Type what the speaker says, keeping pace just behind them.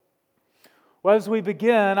Well, as we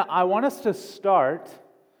begin, I want us to start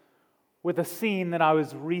with a scene that I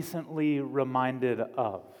was recently reminded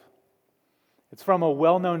of. It's from a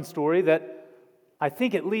well-known story that I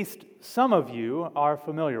think at least some of you are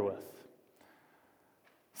familiar with.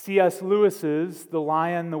 C.S. Lewis's The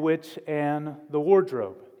Lion, the Witch, and the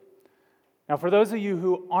Wardrobe. Now, for those of you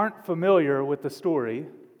who aren't familiar with the story,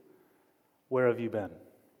 where have you been?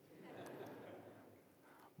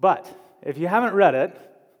 But if you haven't read it,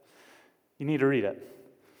 you need to read it.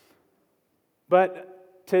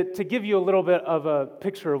 But to give you a little bit of a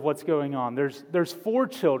picture of what's going on, there's 4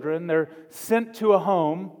 children. They're sent to a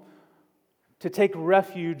home to take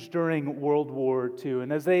refuge during World War II.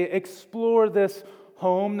 And as they explore this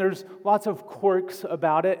home, there's lots of quirks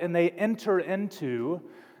about it, and they enter into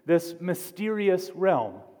this mysterious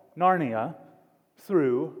realm, Narnia,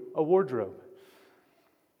 through a wardrobe.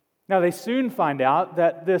 Now, they soon find out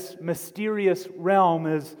that this mysterious realm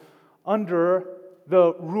is under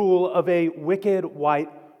the rule of a wicked white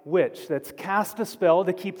witch that's cast a spell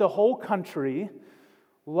to keep the whole country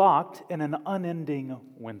locked in an unending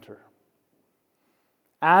winter.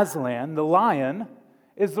 Aslan, the lion,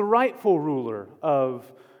 is the rightful ruler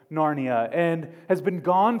of Narnia and has been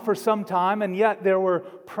gone for some time, and yet there were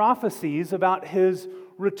prophecies about his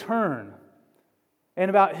return and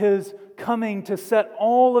about his coming to set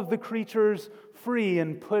all of the creatures free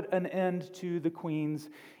and put an end to the queen's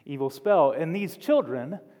evil spell. And these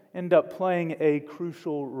children end up playing a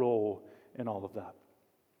crucial role in all of that.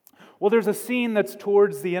 Well, there's a scene that's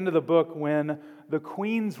towards the end of the book when the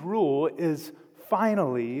queen's rule is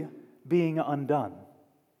finally being undone.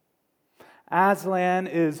 Aslan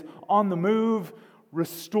is on the move,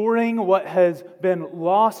 restoring what has been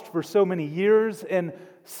lost for so many years, and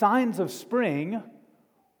signs of spring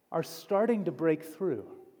are starting to break through.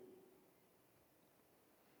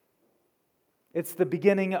 It's the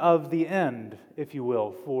beginning of the end, if you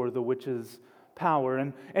will, for the witch's power.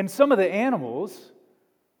 And some of the animals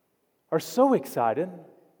are so excited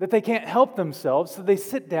that they can't help themselves, so they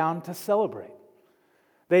sit down to celebrate.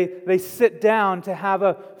 They sit down to have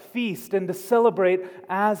a feast and to celebrate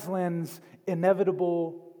Aslan's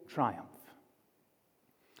inevitable triumph.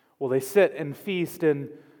 Well, they sit and feast and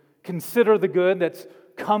consider the good that's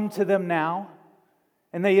come to them now,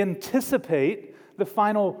 and they anticipate the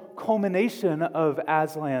final culmination of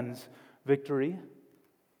Aslan's victory.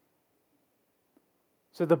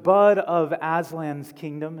 So the bud of Aslan's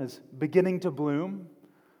kingdom is beginning to bloom,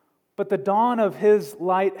 but the dawn of his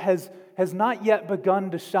light has not yet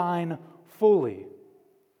begun to shine fully.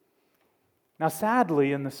 Now,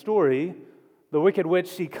 sadly, in the story, the wicked witch,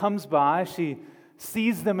 she comes by, she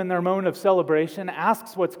sees them in their moment of celebration,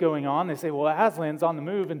 asks what's going on. They say, well, Aslan's on the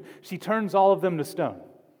move, and she turns all of them to stone.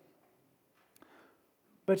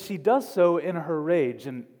 But she does so in her rage,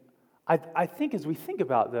 and I think as we think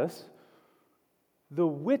about this, the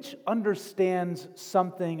witch understands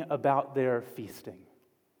something about their feasting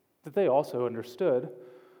that they also understood.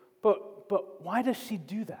 But why does she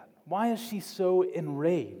do that? Why is she so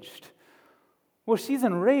enraged? Well, she's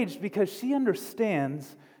enraged because she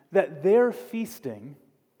understands that their feasting,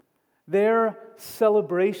 their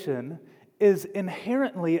celebration, is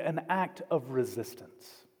inherently an act of resistance.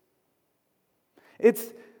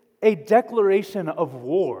 It's a declaration of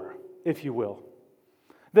war, if you will.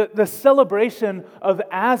 The celebration of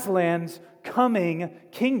Aslan's coming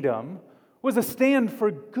kingdom was a stand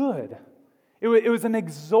for good. It was an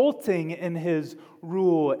exulting in his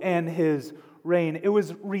rule and his reign. It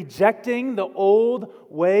was rejecting the old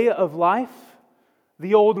way of life,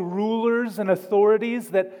 the old rulers and authorities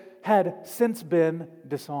that had since been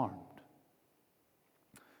disarmed.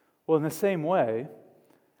 Well, in the same way,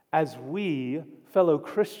 as we, fellow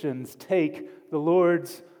Christians, take the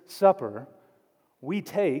Lord's Supper, we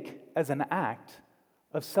take as an act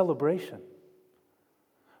of celebration.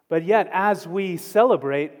 But yet, as we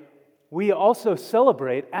celebrate, we also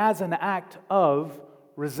celebrate as an act of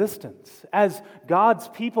resistance. As God's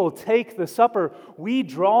people take the supper, we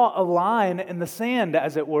draw a line in the sand,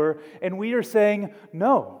 as it were, and we are saying,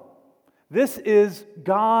 no, this is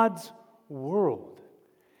God's world.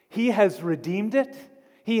 He has redeemed it.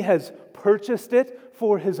 He has purchased it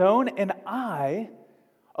for His own, and I,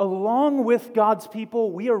 along with God's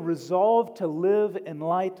people, we are resolved to live in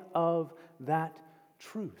light of that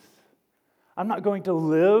truth. I'm not going to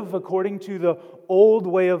live according to the old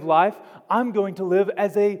way of life. I'm going to live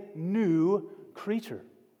as a new creature,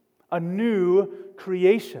 a new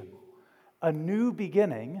creation. A new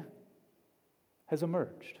beginning has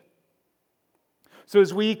emerged. So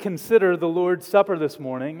as we consider the Lord's Supper this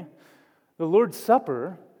morning, the Lord's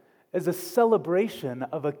Supper is a celebration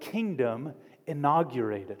of a kingdom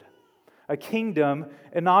inaugurated, a kingdom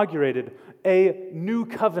inaugurated, a new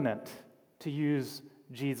covenant, to use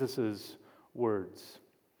Jesus' words.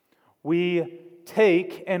 We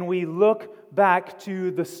take and we look back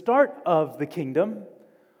to the start of the kingdom,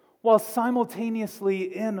 while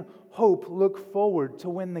simultaneously in hope look forward to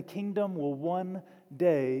when the kingdom will one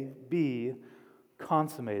day be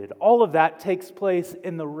consummated. All of that takes place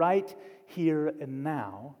in the right here and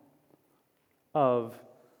now of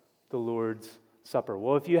the Lord's Supper.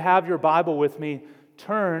 Well, if you have your Bible with me,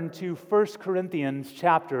 turn to 1 Corinthians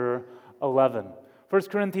chapter 11. 1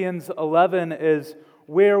 Corinthians 11 is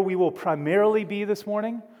where we will primarily be this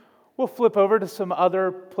morning. We'll flip over to some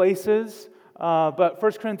other places, but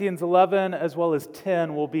 1 Corinthians 11 as well as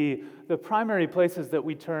 10 will be the primary places that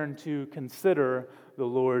we turn to consider the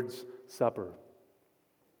Lord's Supper.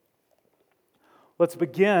 Let's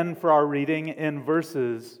begin for our reading in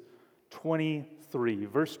verses 23.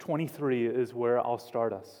 Verse 23 is where I'll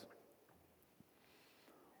start us.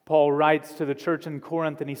 Paul writes to the church in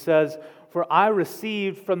Corinth and he says, "For I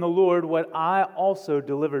received from the Lord what I also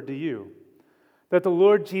delivered to you, that the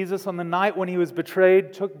Lord Jesus on the night when he was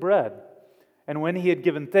betrayed took bread, and when he had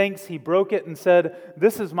given thanks, he broke it and said,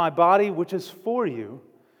 'This is my body which is for you.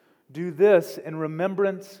 Do this in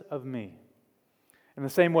remembrance of me.' In the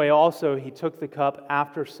same way also he took the cup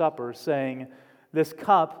after supper, saying, 'This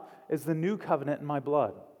cup is the new covenant in my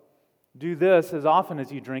blood. Do this as often as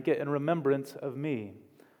you drink it in remembrance of me.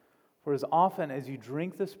 For as often as you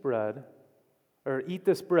drink this bread, or eat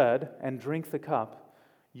this bread and drink the cup,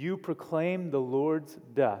 you proclaim the Lord's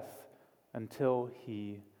death until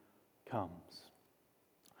he comes.'"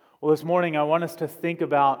 Well, this morning I want us to think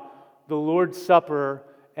about the Lord's Supper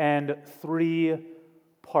and three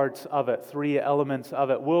parts of it, three elements of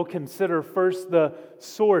it. We'll consider first the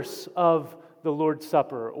source of the Lord's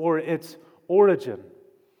Supper, or its origin.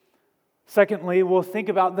 Secondly, we'll think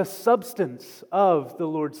about the substance of the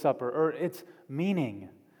Lord's Supper, or its meaning.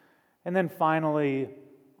 And then finally,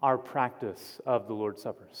 our practice of the Lord's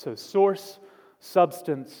Supper. So source,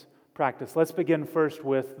 substance, practice. Let's begin first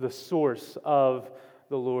with the source of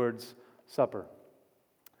the Lord's Supper.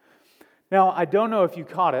 Now, I don't know if you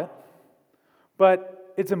caught it,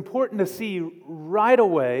 but it's important to see right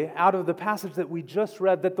away out of the passage that we just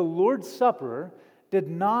read that the Lord's Supper did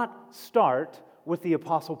not start with the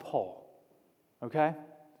Apostle Paul. Okay?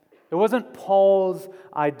 It wasn't Paul's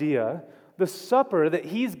idea. The supper that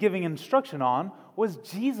he's giving instruction on was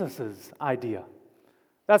Jesus' idea.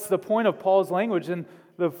 That's the point of Paul's language in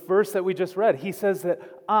the verse that we just read. He says that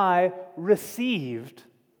I received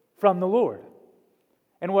from the Lord.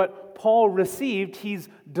 And what Paul received, he's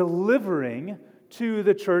delivering to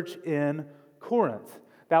the church in Corinth.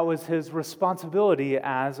 That was his responsibility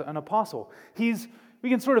as an apostle. We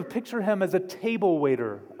can sort of picture him as a table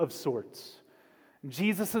waiter of sorts.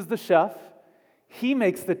 Jesus is the chef. He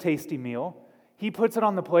makes the tasty meal. He puts it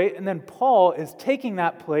on the plate, and then Paul is taking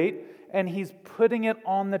that plate and he's putting it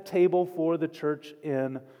on the table for the church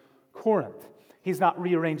in Corinth. He's not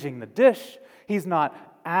rearranging the dish. He's not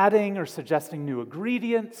adding or suggesting new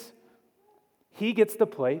ingredients. He gets the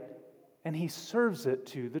plate and he serves it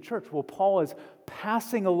to the church. Well, Paul is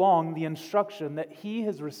passing along the instruction that he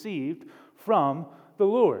has received from the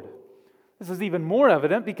Lord. This is even more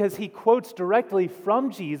evident because he quotes directly from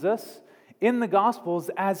Jesus in the Gospels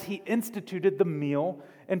as he instituted the meal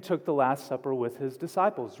and took the Last Supper with his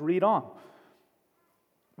disciples. Read on.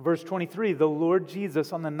 Verse 23, "The Lord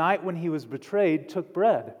Jesus, on the night when he was betrayed, took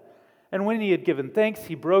bread. And when he had given thanks,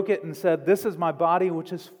 he broke it and said, 'This is my body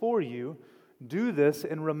which is for you. Do this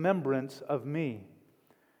in remembrance of me.'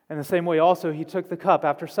 In the same way also he took the cup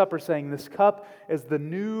after supper, saying, 'This cup is the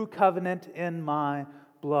new covenant in my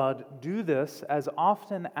blood. Do this as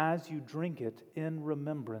often as you drink it in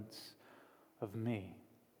remembrance of me.'"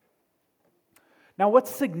 Now,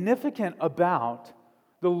 what's significant about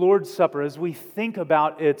the Lord's Supper as we think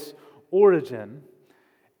about its origin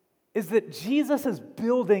is that Jesus is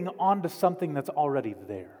building onto something that's already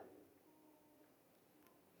there.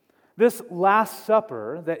 This Last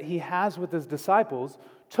Supper that he has with his disciples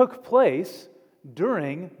took place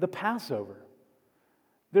during the Passover.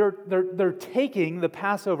 They're taking the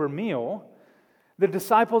Passover meal. The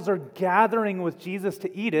disciples are gathering with Jesus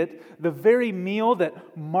to eat it, the very meal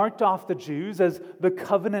that marked off the Jews as the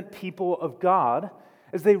covenant people of God,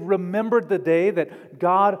 as they remembered the day that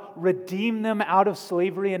God redeemed them out of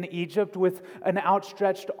slavery in Egypt with an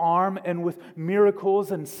outstretched arm and with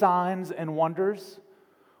miracles and signs and wonders.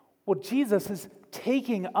 Well, Jesus is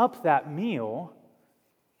taking up that meal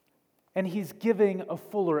and he's giving a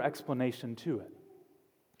fuller explanation to it.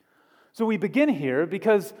 So we begin here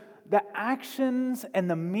because the actions and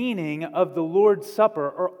the meaning of the Lord's Supper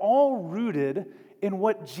are all rooted in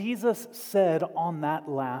what Jesus said on that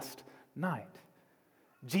last night.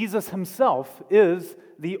 Jesus himself is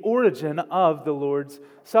the origin of the Lord's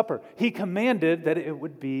Supper. He commanded that it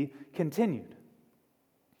would be continued.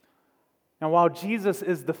 Now, while Jesus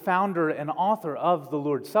is the founder and author of the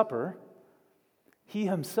Lord's Supper, he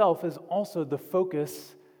himself is also the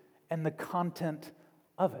focus and the content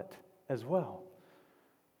of it as well.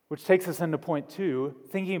 Which takes us into point 2,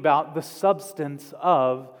 thinking about the substance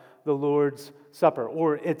of the Lord's Supper,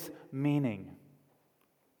 or its meaning.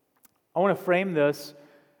 I want to frame this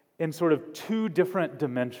in sort of 2 different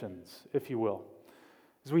dimensions, if you will.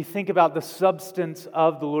 As we think about the substance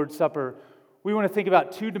of the Lord's Supper, we want to think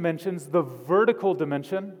about 2 dimensions, the vertical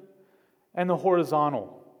dimension and the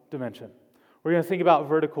horizontal dimension. We're going to think about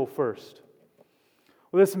vertical first.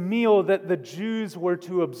 Well, this meal that the Jews were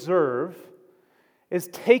to observe is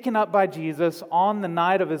taken up by Jesus on the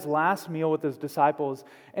night of his last meal with his disciples,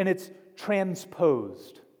 and it's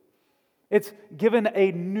transposed. It's given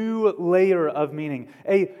a new layer of meaning,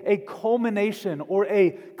 a culmination or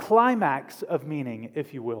a climax of meaning,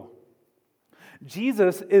 if you will.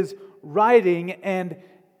 Jesus is writing an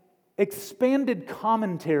expanded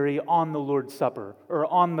commentary on the Lord's Supper, or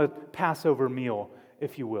on the Passover meal,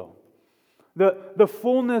 if you will. The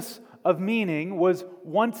fullness of meaning was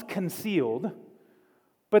once concealed,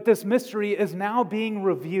 but this mystery is now being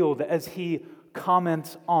revealed as he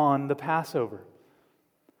comments on the Passover.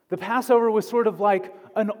 The Passover was sort of like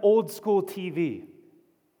an old school TV,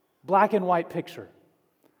 black and white picture.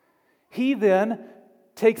 He then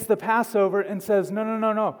takes the Passover and says,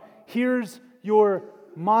 no. Here's your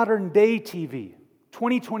modern day TV,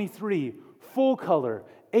 2023, full color,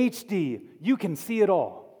 HD. You can see it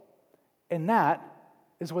all. And that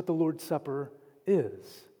is what the Lord's Supper is.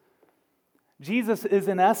 Jesus is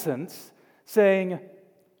in essence saying,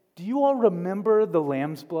 do you all remember the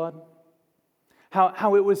lamb's blood?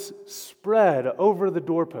 How it was spread over the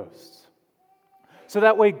doorposts. So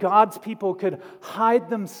that way God's people could hide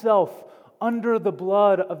themselves under the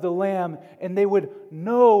blood of the lamb, and they would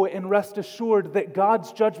know and rest assured that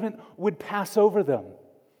God's judgment would pass over them.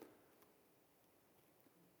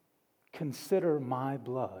 Consider my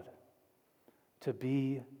blood to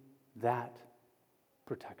be that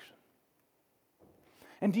protection.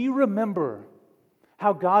 And do you remember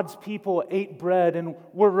how God's people ate bread and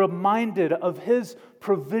were reminded of his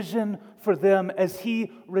provision for them as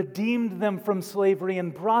he redeemed them from slavery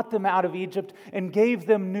and brought them out of Egypt and gave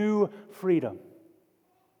them new freedom?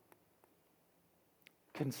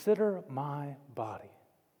 Consider my body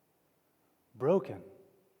broken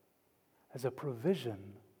as a provision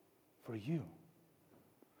for you,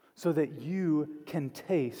 so that you can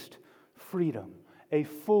taste freedom, a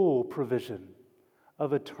full provision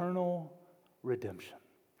of eternal redemption.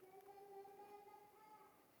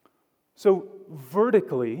 So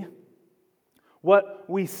vertically, what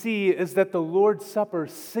we see is that the Lord's Supper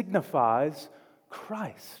signifies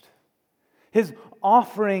Christ, his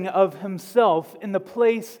offering of himself in the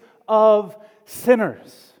place of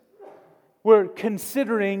sinners. We're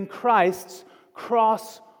considering Christ's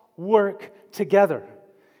cross work together,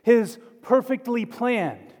 his perfectly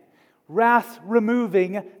planned,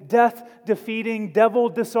 wrath-removing, death-defeating,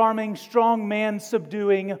 devil-disarming, strong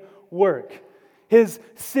man-subduing work. His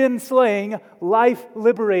sin-slaying,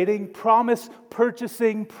 life-liberating,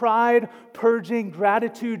 promise-purchasing, pride-purging,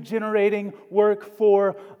 gratitude-generating work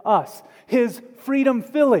for us. His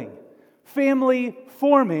freedom-filling,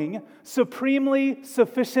 family-forming, supremely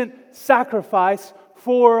sufficient sacrifice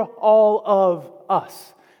for all of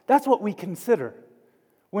us. That's what we consider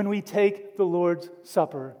when we take the Lord's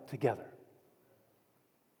Supper together.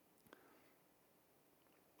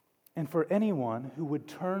 And for anyone who would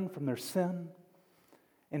turn from their sin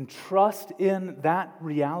and trust in that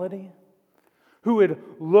reality, who would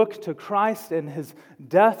look to Christ and his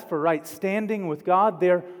death for right standing with God,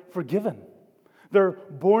 they're forgiven. They're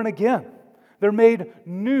born again. They're made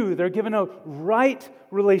new. They're given a right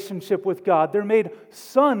relationship with God. They're made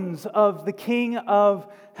sons of the King of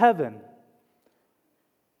heaven.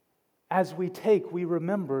 As we take, we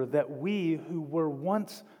remember that we who were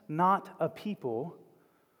once not a people,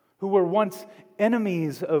 who were once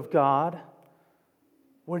enemies of God,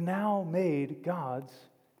 were now made God's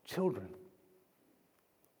children.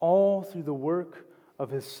 All through the work of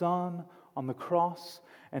his Son on the cross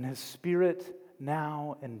and his Spirit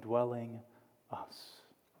now indwelling us.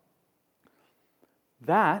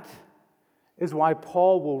 That is why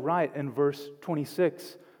Paul will write in verse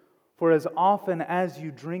 26, "For as often as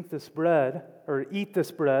you drink this bread, or eat this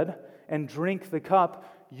bread, and drink the cup,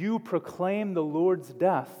 you proclaim the Lord's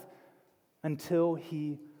death until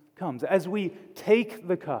he comes. As we take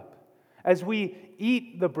the cup, as we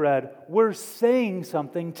eat the bread, we're saying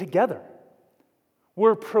something together.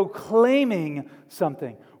 We're proclaiming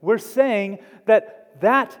something. We're saying that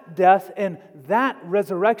death and that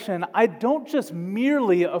resurrection, I don't just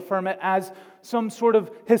merely affirm it as some sort of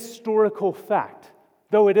historical fact,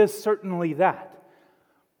 though it is certainly that.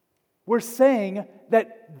 We're saying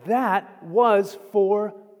that was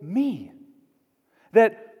for me.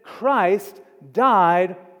 That Christ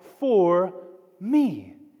died for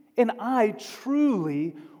me. And I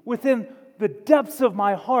truly, within the depths of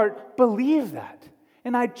my heart, believe that.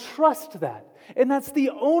 And I trust that. And that's the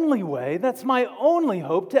only way, that's my only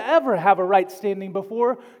hope to ever have a right standing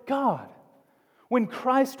before God. When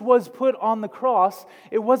Christ was put on the cross,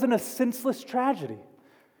 it wasn't a senseless tragedy.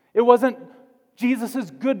 It wasn't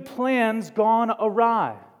Jesus' good plans gone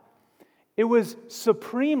awry. It was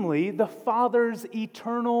supremely the Father's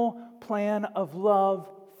eternal plan of love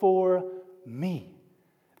for me.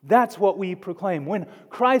 That's what we proclaim. When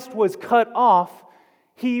Christ was cut off,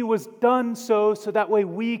 He was done so that way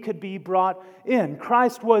we could be brought in.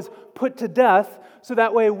 Christ was put to death so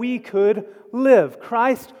that way we could live.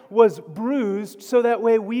 Christ was bruised so that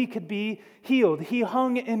way we could be healed. He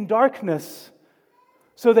hung in darkness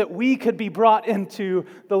so that we could be brought into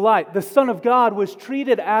the light. The Son of God was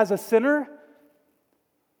treated as a sinner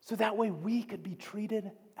so that way we could be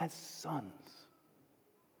treated as sons.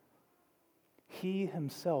 He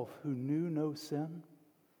Himself, who knew no sin,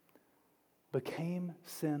 became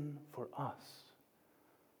sin for us,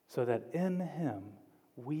 so that in Him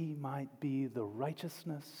we might be the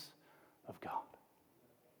righteousness of God.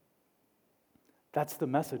 That's the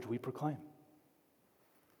message we proclaim.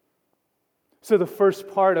 So the first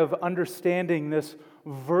part of understanding this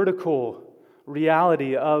vertical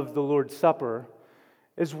reality of the Lord's Supper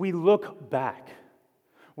is we look back.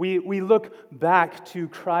 We look back to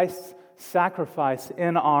Christ's sacrifice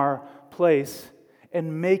in our place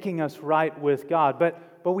and making us right with God.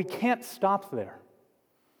 But we can't stop there.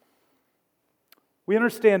 We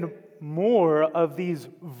understand more of these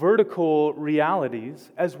vertical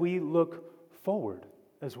realities as we look forward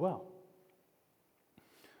as well.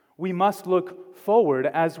 We must look forward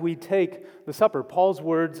as we take the supper. Paul's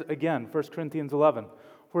words again, 1 Corinthians 11.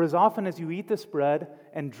 For as often as you eat this bread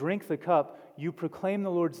and drink the cup, you proclaim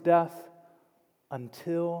the Lord's death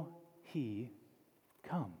until He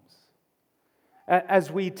comes.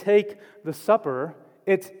 As we take the supper,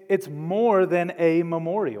 it's more than a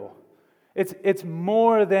memorial. It's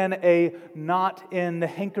more than a knot in the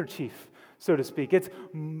handkerchief, so to speak. It's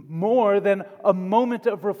more than a moment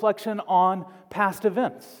of reflection on past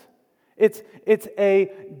events. It's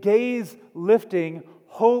a gaze-lifting,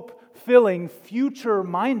 hope-filling,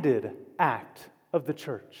 future-minded act of the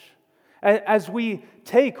church. As we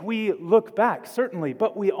take, we look back, certainly,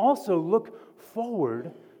 but we also look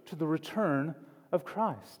forward to the return of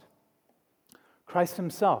Christ. Christ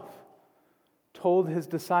Himself told His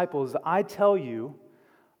disciples, I tell you,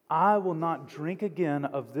 I will not drink again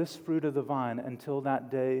of this fruit of the vine until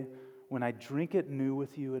that day when I drink it new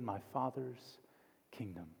with you in my Father's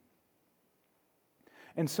kingdom.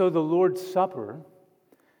 And so the Lord's Supper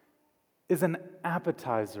is an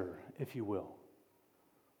appetizer, if you will,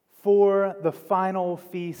 for the final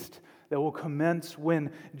feast that will commence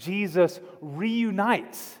when Jesus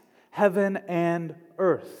reunites heaven and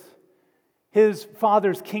earth. His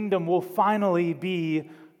Father's kingdom will finally be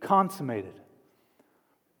consummated.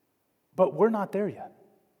 But we're not there yet.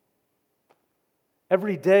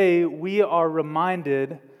 Every day we are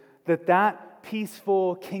reminded that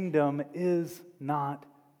peaceful kingdom is not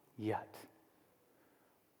yet.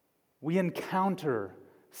 We encounter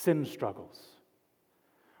sin struggles.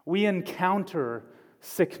 We encounter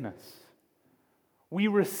sickness. We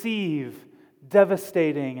receive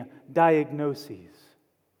devastating diagnoses.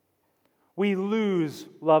 We lose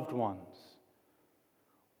loved ones.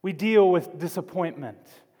 We deal with disappointment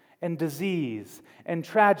and disease and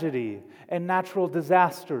tragedy and natural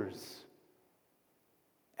disasters.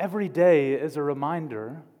 Every day is a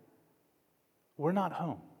reminder we're not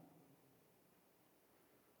home.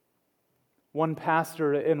 One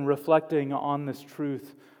pastor, in reflecting on this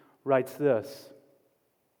truth, writes this: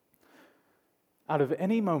 out of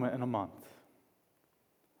any moment in a month,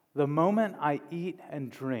 the moment I eat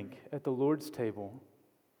and drink at the Lord's table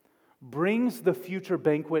brings the future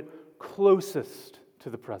banquet closest to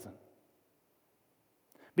the present.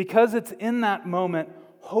 Because it's in that moment,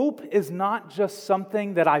 hope is not just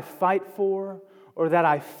something that I fight for or that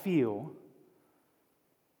I feel.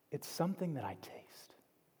 It's something that I taste.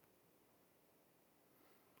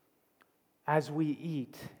 As we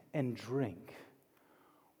eat and drink,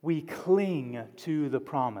 we cling to the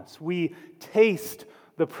promise. We taste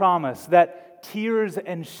the promise that tears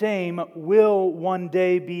and shame will one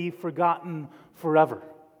day be forgotten forever.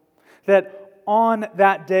 That on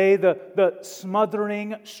that day, the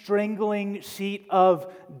smothering, strangling sheet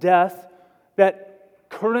of death that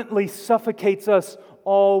currently suffocates us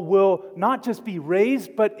all will not just be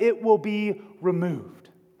raised, but it will be removed.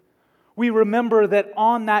 We remember that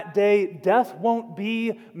on that day, death won't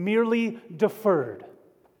be merely deferred.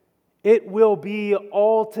 It will be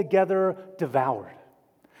altogether devoured.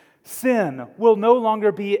 Sin will no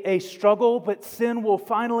longer be a struggle, but sin will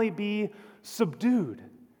finally be subdued.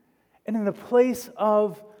 And in the place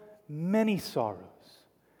of many sorrows,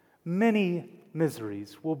 many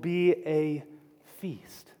miseries, will be a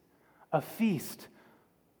feast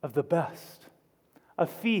of the best, a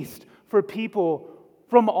feast for people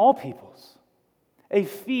from all peoples, a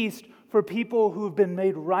feast for people who have been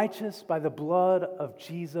made righteous by the blood of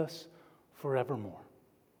Jesus forevermore.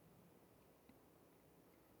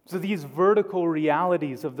 So these vertical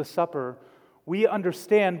realities of the supper, we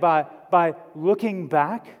understand by looking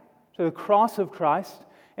back to the cross of Christ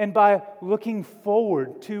and by looking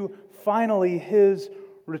forward to finally His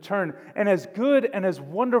return. And as good and as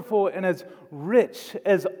wonderful and as rich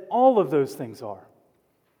as all of those things are,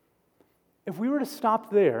 if we were to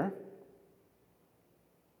stop there,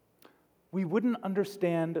 we wouldn't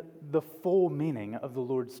understand the full meaning of the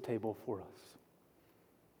Lord's table for us,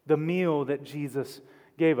 the meal that Jesus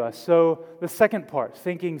gave us. So the second part,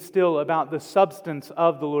 thinking still about the substance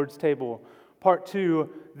of the Lord's table. Part 2,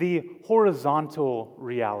 the horizontal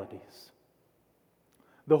realities.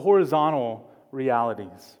 The horizontal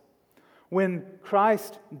realities. When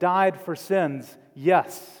Christ died for sins,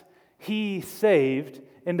 yes, He saved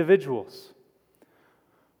individuals.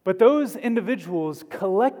 But those individuals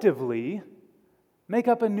collectively make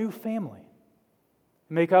up a new family,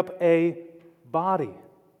 make up a body.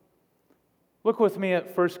 Look with me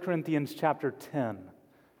at 1 Corinthians chapter 10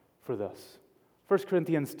 for this. 1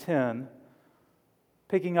 Corinthians 10,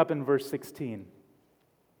 picking up in verse 16.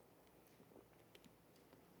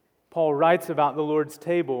 Paul writes about the Lord's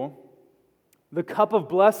table, the cup of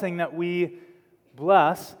blessing that we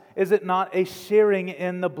bless, is it not a sharing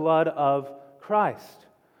in the blood of Christ?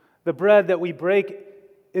 The bread that we break,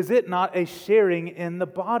 is it not a sharing in the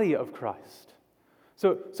body of Christ?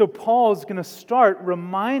 So Paul's going to start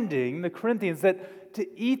reminding the Corinthians that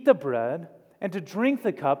to eat the bread and to drink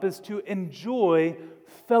the cup is to enjoy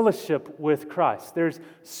fellowship with Christ. There's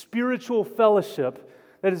spiritual fellowship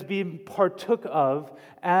that is being partook of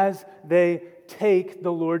as they take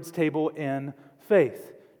the Lord's table in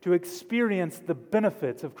faith, to experience the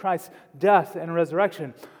benefits of Christ's death and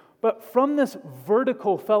resurrection. But from this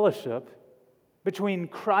vertical fellowship between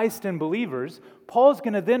Christ and believers, Paul's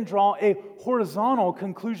going to then draw a horizontal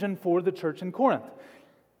conclusion for the church in Corinth.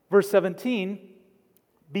 Verse 17,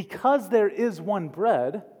 because there is one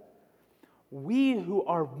bread, we who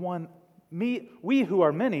are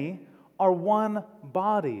many are one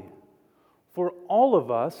body, for all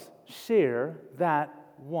of us share that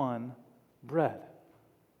one bread.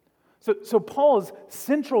 So Paul's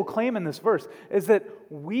central claim in this verse is that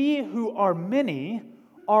we who are many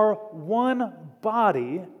are one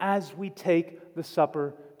body as we take the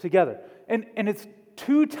supper together. And it's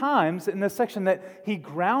 2 times in this section that he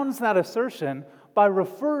grounds that assertion by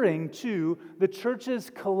referring to the church's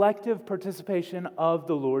collective participation of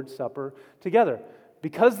the Lord's Supper together.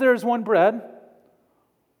 Because there's one bread,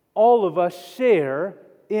 all of us share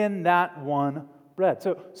in that one bread.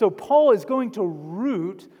 So Paul is going to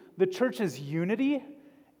root the church's unity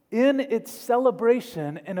in its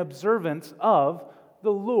celebration and observance of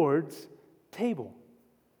the Lord's table.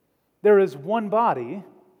 There is one body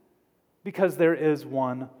because there is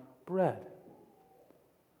one bread.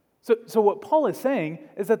 So what Paul is saying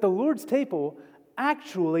is that the Lord's table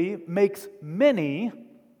actually makes many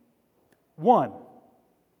one.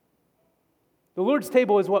 The Lord's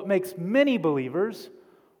table is what makes many believers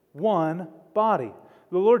one body.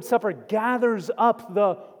 The Lord's Supper gathers up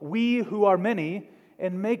the we who are many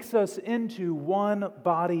and makes us into one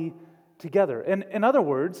body together. In other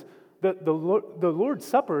words, the Lord's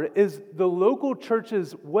Supper is the local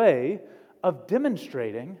church's way of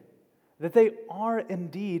demonstrating that they are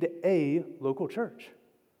indeed a local church.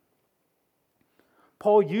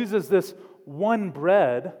 Paul uses this one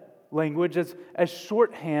bread language as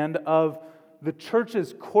shorthand of the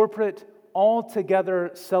church's corporate,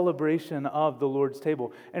 all-together celebration of the Lord's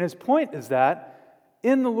table. And his point is that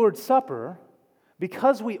in the Lord's Supper,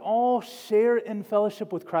 because we all share in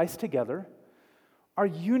fellowship with Christ together, our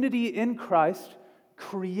unity in Christ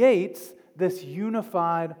creates this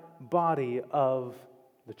unified body of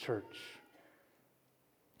the church.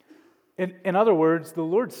 In other words, the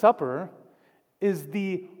Lord's Supper is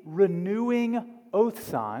the renewing oath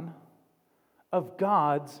sign of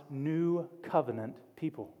God's new covenant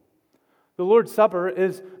people. The Lord's Supper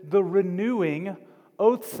is the renewing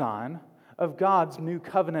oath sign of God's new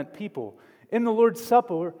covenant people. In the Lord's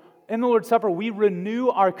Supper, we renew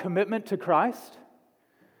our commitment to Christ,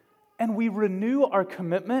 and we renew our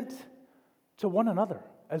commitment to one another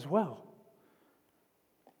as well.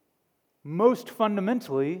 Most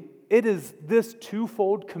fundamentally, it is this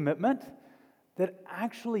twofold commitment that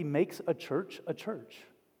actually makes a church a church.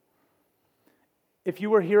 If you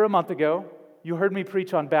were here a month ago, you heard me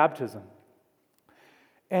preach on baptism.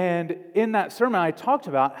 And in that sermon, I talked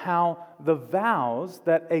about how the vows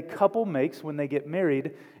that a couple makes when they get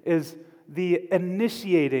married is the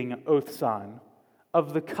initiating oath sign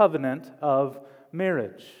of the covenant of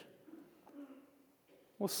marriage.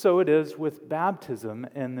 Well, so it is with baptism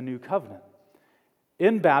in the new covenant.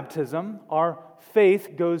 In baptism, our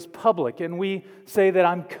faith goes public, and we say that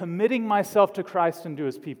I'm committing myself to Christ and to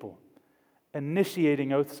His people.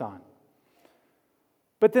 Initiating oath sign.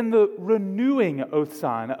 But then the renewing oath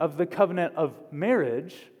sign of the covenant of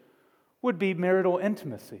marriage would be marital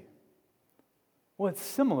intimacy. Well, it's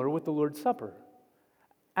similar with the Lord's Supper.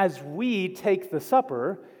 As we take the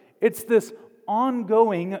supper, it's this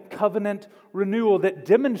ongoing covenant renewal that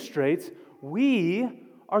demonstrates we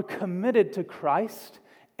are committed to Christ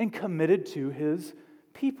and committed to His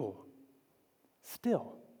people.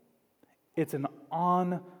 Still, it's an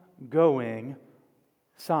ongoing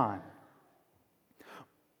sign.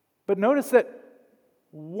 But notice that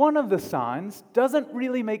one of the signs doesn't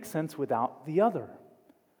really make sense without the other.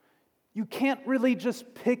 You can't really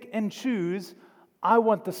just pick and choose, I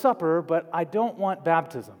want the supper, but I don't want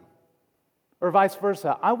baptism. Or vice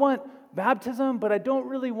versa. I want baptism, but I don't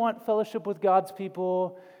really want fellowship with God's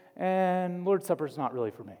people, and Lord's Supper is not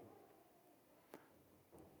really for me.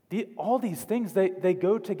 All these things, they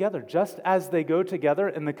go together, just as they go together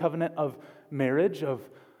in the covenant of marriage, of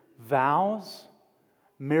vows,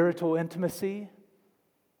 marital intimacy,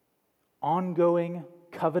 ongoing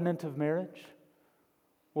covenant of marriage.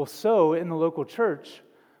 Well, so in the local church,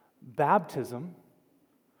 baptism,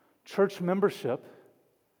 church membership,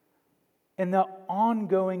 and the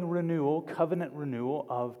ongoing renewal, covenant renewal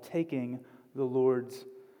of taking the Lord's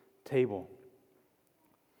table.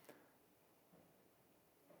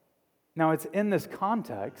 Now, it's in this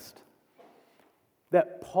context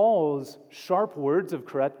that Paul's sharp words of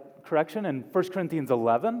correction in 1 Corinthians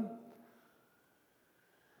 11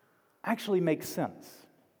 actually make sense.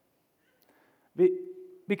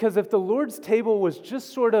 Because if the Lord's table was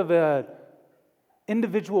just sort of an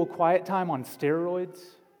individual quiet time on steroids,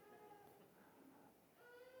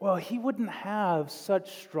 well, he wouldn't have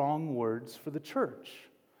such strong words for the church.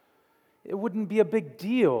 It wouldn't be a big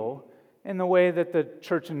deal in the way that the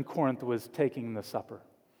church in Corinth was taking the supper.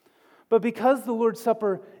 But because the Lord's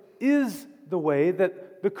Supper is the way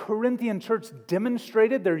that the Corinthian church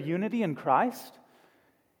demonstrated their unity in Christ,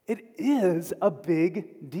 it is a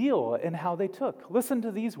big deal in how they took. Listen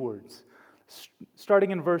to these words,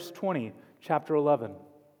 starting in verse 20, chapter 11.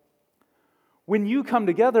 When you come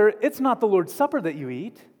together, it's not the Lord's Supper that you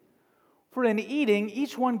eat, for in eating,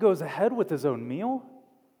 each one goes ahead with his own meal.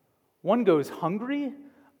 One goes hungry,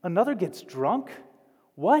 another gets drunk.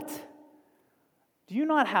 What? Do you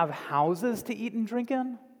not have houses to eat and drink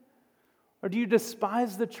in? Or do you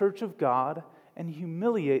despise the church of God and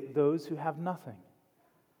humiliate those who have nothing?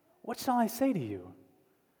 What shall I say to you?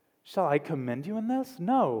 Shall I commend you in this?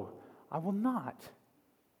 No, I will not.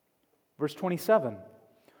 Verse 27.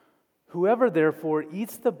 Whoever therefore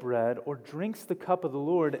eats the bread or drinks the cup of the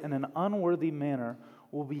Lord in an unworthy manner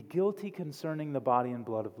will be guilty concerning the body and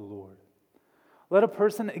blood of the Lord. Let a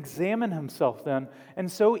person examine himself then,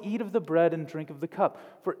 and so eat of the bread and drink of the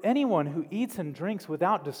cup. For anyone who eats and drinks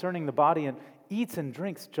without discerning the body and eats and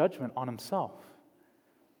drinks judgment on himself.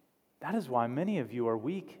 That is why many of you are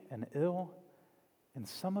weak and ill, and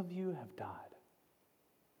some of you have died.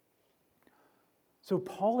 So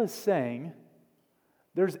Paul is saying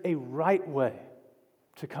there's a right way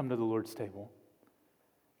to come to the Lord's table,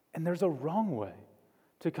 and there's a wrong way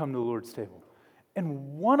to come to the Lord's table.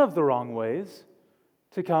 And one of the wrong ways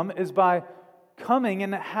to come is by coming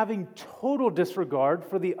and having total disregard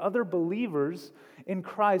for the other believers in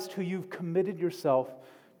Christ who you've committed yourself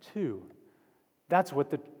to. That's what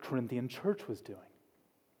the Corinthian church was doing.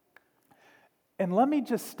 And let me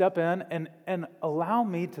just step in and allow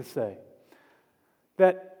me to say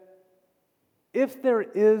that if there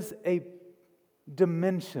is a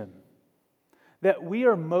dimension that we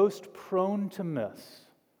are most prone to miss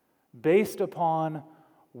based upon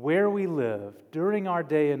where we live during our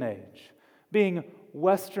day and age, being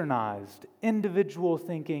westernized, individual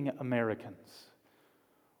thinking Americans,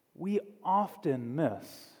 we often miss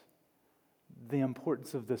the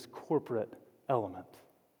importance of this corporate element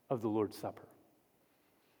of the Lord's Supper.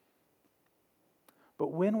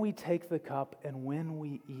 But when we take the cup and when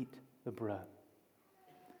we eat the bread,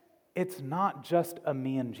 it's not just a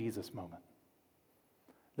me and Jesus moment.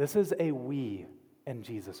 This is a we and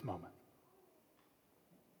Jesus moment.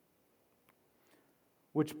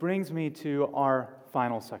 Which brings me to our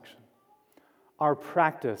final section, our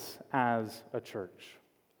practice as a church.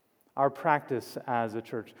 Our practice as a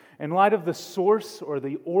church. In light of the source or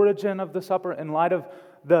the origin of the supper, in light of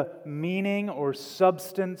the meaning or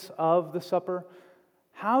substance of the supper,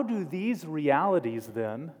 how do these realities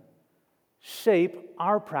then shape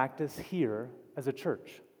our practice here as a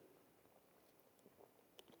church?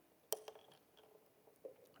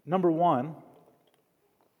 Number one,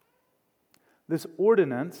 this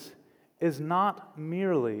ordinance is not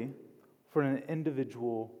merely for an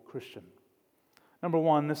individual Christian. Number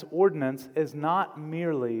one, this ordinance is not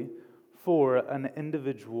merely for an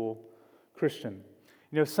individual Christian.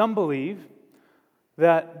 You know, some believe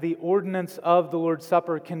that the ordinance of the Lord's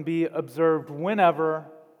Supper can be observed whenever,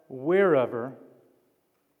 wherever,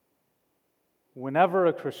 whenever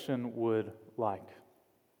a Christian would like.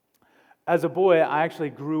 As a boy, I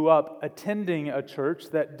actually grew up attending a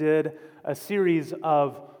church that did a series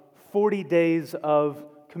of 40 days of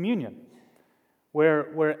communion,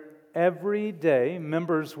 where every day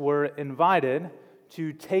members were invited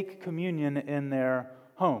to take communion in their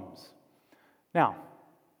homes. Now,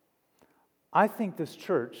 I think this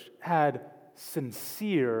church had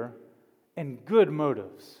sincere and good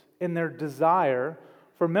motives in their desire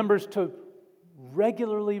for members to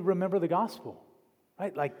regularly remember the gospel,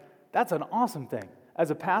 right? Like, that's an awesome thing.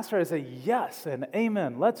 As a pastor, I say yes and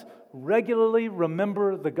amen. Let's regularly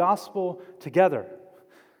remember the gospel together.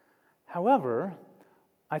 However,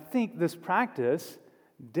 I think this practice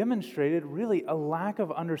demonstrated really a lack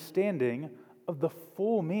of understanding of the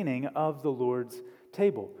full meaning of the Lord's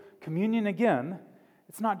table. Communion, again,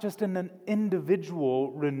 it's not just an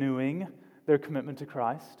individual renewing their commitment to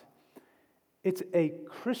Christ. It's a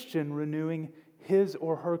Christian renewing his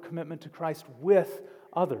or her commitment to Christ with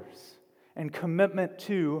others and commitment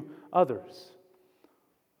to others.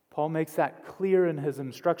 Paul makes that clear in his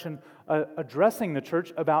instruction addressing the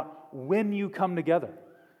church about when you come together.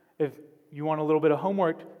 If you want a little bit of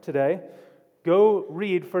homework today, go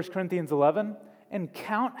read 1 Corinthians 11 and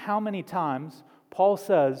count how many times Paul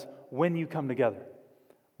says when you come together,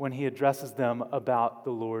 when he addresses them about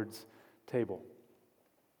the Lord's table.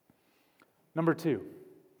 Number two,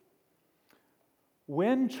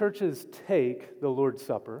 when churches take the Lord's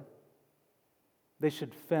Supper, they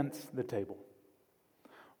should fence the table.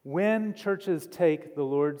 When churches take the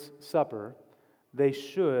Lord's Supper, they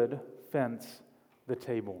should fence the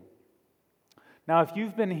table. Now, if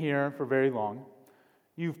you've been here for very long,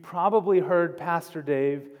 you've probably heard Pastor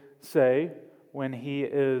Dave say, when he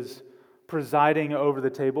is presiding over the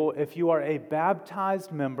table, if you are a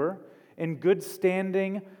baptized member in good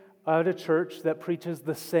standing at a church that preaches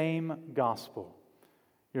the same gospel,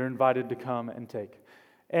 you're invited to come and take.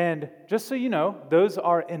 And just so you know, those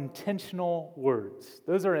are intentional words.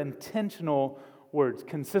 Those are intentional words,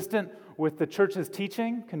 consistent with the church's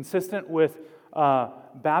teaching, consistent with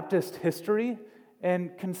Baptist history,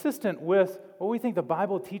 and consistent with what we think the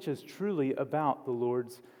Bible teaches truly about the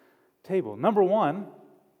Lord's table. Number one,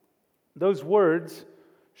 those words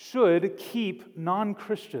should keep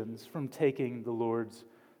non-Christians from taking the Lord's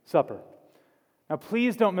Supper. Now,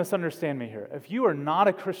 please don't misunderstand me here. If you are not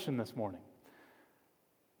a Christian this morning,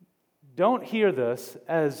 don't hear this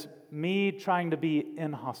as me trying to be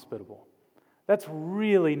inhospitable. That's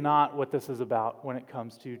really not what this is about when it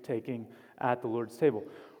comes to taking at the Lord's table.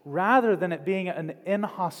 Rather than it being an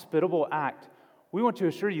inhospitable act, we want to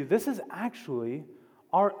assure you this is actually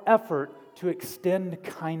our effort to extend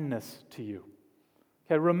kindness to you.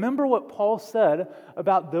 Okay, remember what Paul said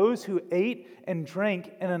about those who ate and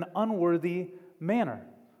drank in an unworthy manner.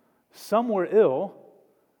 Some were ill,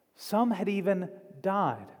 some had even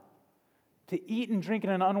died. To eat and drink in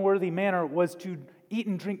an unworthy manner was to eat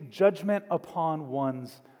and drink judgment upon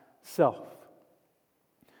one's self.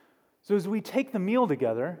 So as we take the meal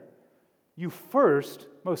together, you first,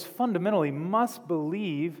 most fundamentally, must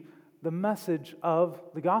believe the message of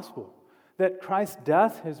the gospel, that Christ's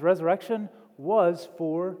death, his resurrection, was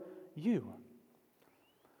for you.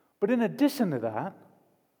 But in addition to that,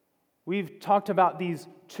 we've talked about these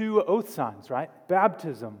two oath signs, right?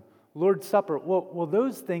 Baptism, Lord's Supper. Well,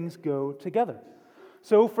 those things go together.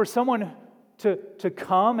 So for someone to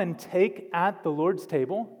come and take at the Lord's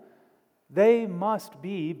table, they must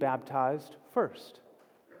be baptized first.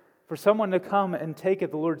 For someone to come and take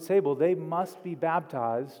at the Lord's table, they must be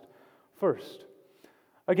baptized first.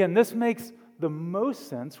 Again, this makes the most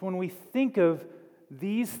sense when we think of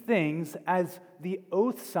these things as the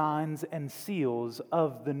oath signs and seals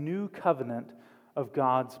of the new covenant of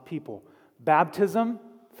God's people. Baptism,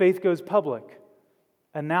 faith goes public,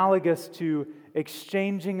 analogous to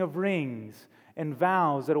exchanging of rings and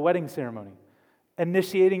vows at a wedding ceremony,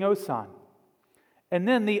 initiating oath sign. And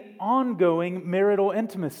then the ongoing marital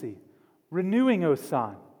intimacy, renewing oath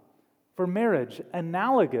sign for marriage,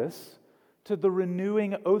 analogous to the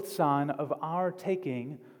renewing oath sign of our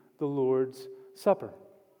taking the Lord's Supper.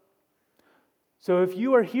 So if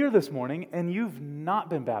you are here this morning and you've not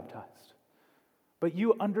been baptized, but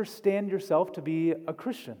you understand yourself to be a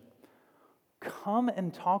Christian, come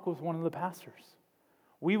and talk with one of the pastors.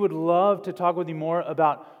 We would love to talk with you more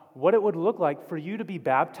about what it would look like for you to be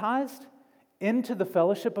baptized into the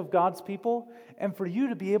fellowship of God's people and for you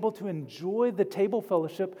to be able to enjoy the table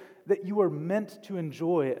fellowship that you are meant to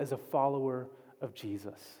enjoy as a follower of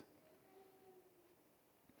Jesus.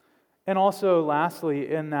 And also,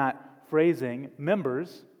 lastly, in that phrasing,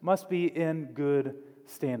 members must be in good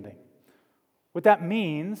standing. What that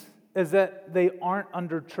means is that they aren't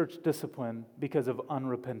under church discipline because of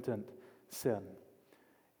unrepentant sin.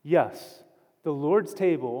 Yes, the Lord's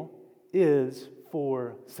table is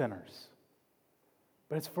for sinners,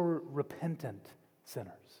 but it's for repentant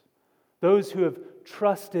sinners. Those who have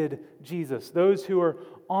trusted Jesus, those who are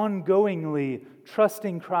ongoingly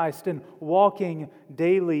trusting Christ and walking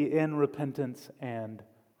daily in repentance and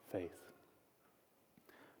faith.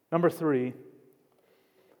 Number 3,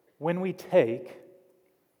 when we take,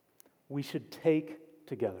 we should take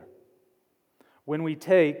together. When we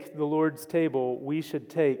take the Lord's table, we should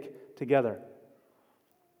take together.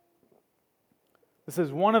 This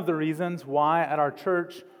is one of the reasons why at our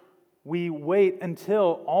church we wait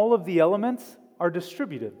until all of the elements are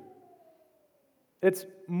distributed. It's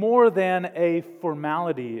more than a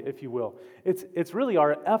formality, if you will. It's really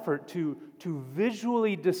our effort to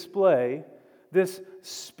visually display this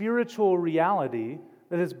spiritual reality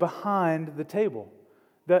that is behind the table,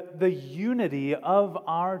 the unity of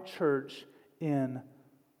our church in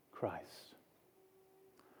Christ.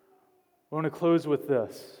 I want to close with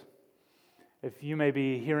this. If you may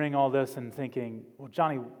be hearing all this and thinking, well,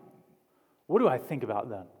 Johnny, what do I think about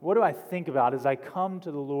then? What do I think about as I come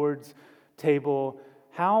to the Lord's table?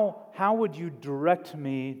 How would you direct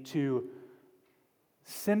me to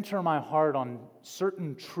center my heart on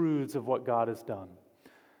certain truths of what God has done?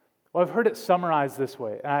 Well, I've heard it summarized this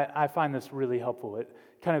way, and I find this really helpful. It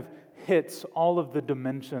kind of hits all of the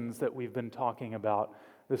dimensions that we've been talking about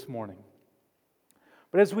this morning.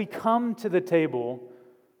 But as we come to the table,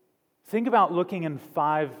 think about looking in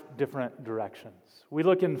 5 different directions. We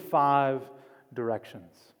look in 5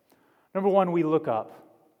 directions. Number 1, we look up.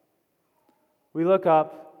 We look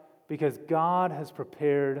up because God has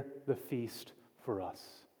prepared the feast for us.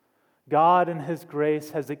 God in His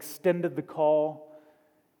grace has extended the call.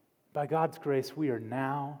 By God's grace, we are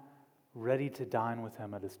now ready to dine with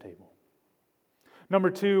Him at His table. Number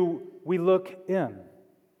 2, we look in.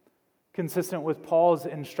 Consistent with Paul's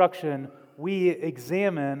instruction, we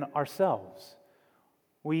examine ourselves.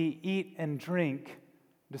 We eat and drink,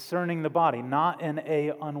 discerning the body, not in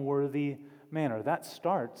an unworthy manner. That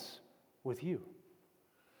starts with you.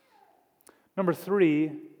 Number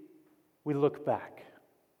 3, we look back.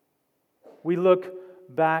 We look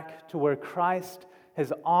back to where Christ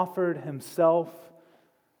has offered Himself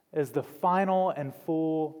as the final and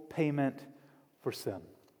full payment for sin.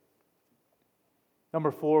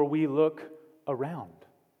 Number 4, we look around.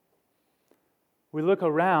 We look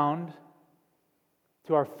around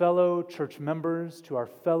to our fellow church members, to our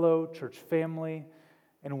fellow church family,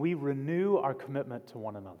 and we renew our commitment to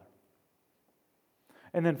one another.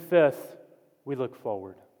 And then 5th, we look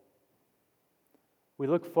forward. We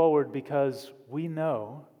look forward because we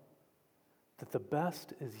know that the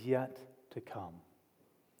best is yet to come.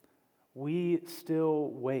 We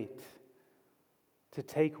still wait to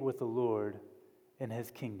take with the Lord in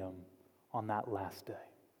His kingdom on that last day.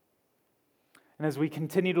 And as we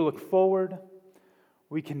continue to look forward,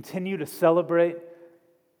 we continue to celebrate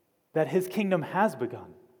that His kingdom has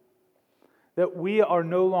begun. That we are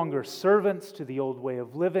no longer servants to the old way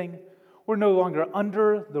of living. We're no longer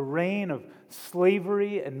under the reign of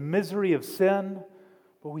slavery and misery of sin,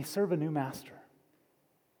 but we serve a new master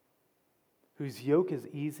whose yoke is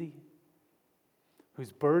easy,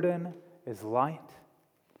 whose burden is light,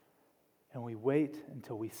 and we wait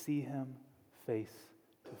until we see Him face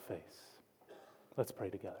to face. Let's pray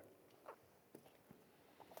together.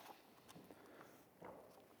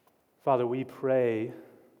 Father, we pray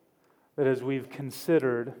that as we've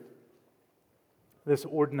considered this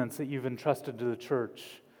ordinance that you've entrusted to the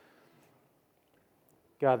church,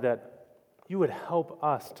 God, that you would help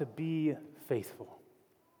us to be faithful.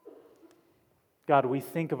 God, we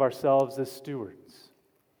think of ourselves as stewards.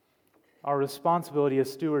 Our responsibility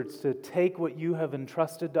as stewards to take what you have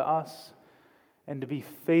entrusted to us and to be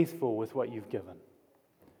faithful with what you've given.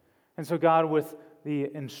 And so, God, with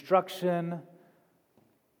the instruction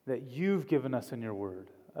that you've given us in your word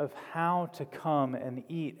of how to come and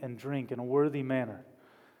eat and drink in a worthy manner,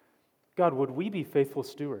 God, would we be faithful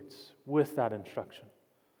stewards with that instruction?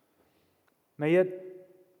 May it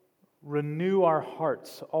renew our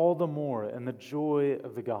hearts all the more in the joy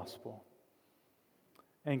of the gospel.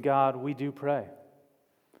 And God, we do pray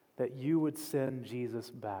that you would send Jesus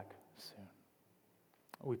back soon.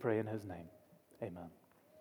 We pray in his name. Amen.